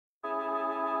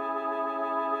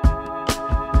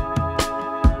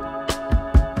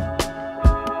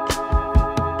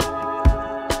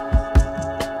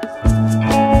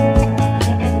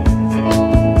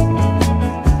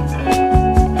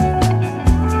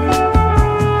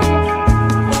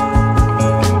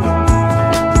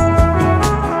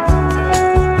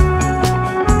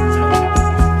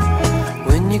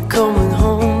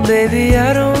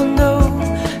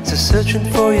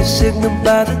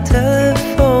by the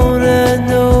telephone. I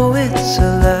know it's a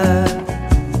lie.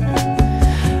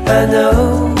 I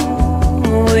know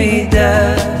we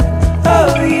died.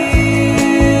 Oh,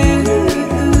 you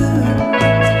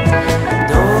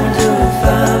know I'm doing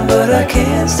fine, but I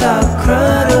can't stop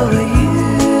crying over you.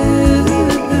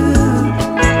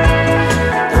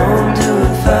 Know I'm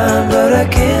doing fine, but I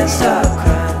can't stop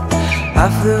crying. I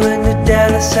flew into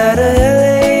Dallas out of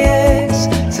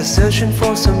LAX, so searching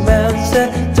for some mountains that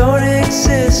don't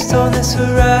exist on this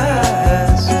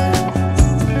horizon.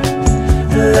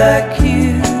 Like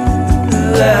you,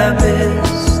 I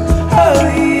miss. Oh,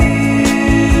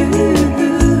 you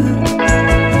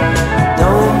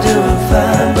know I'm doing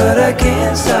fine, but I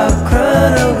can't stop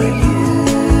crying over you.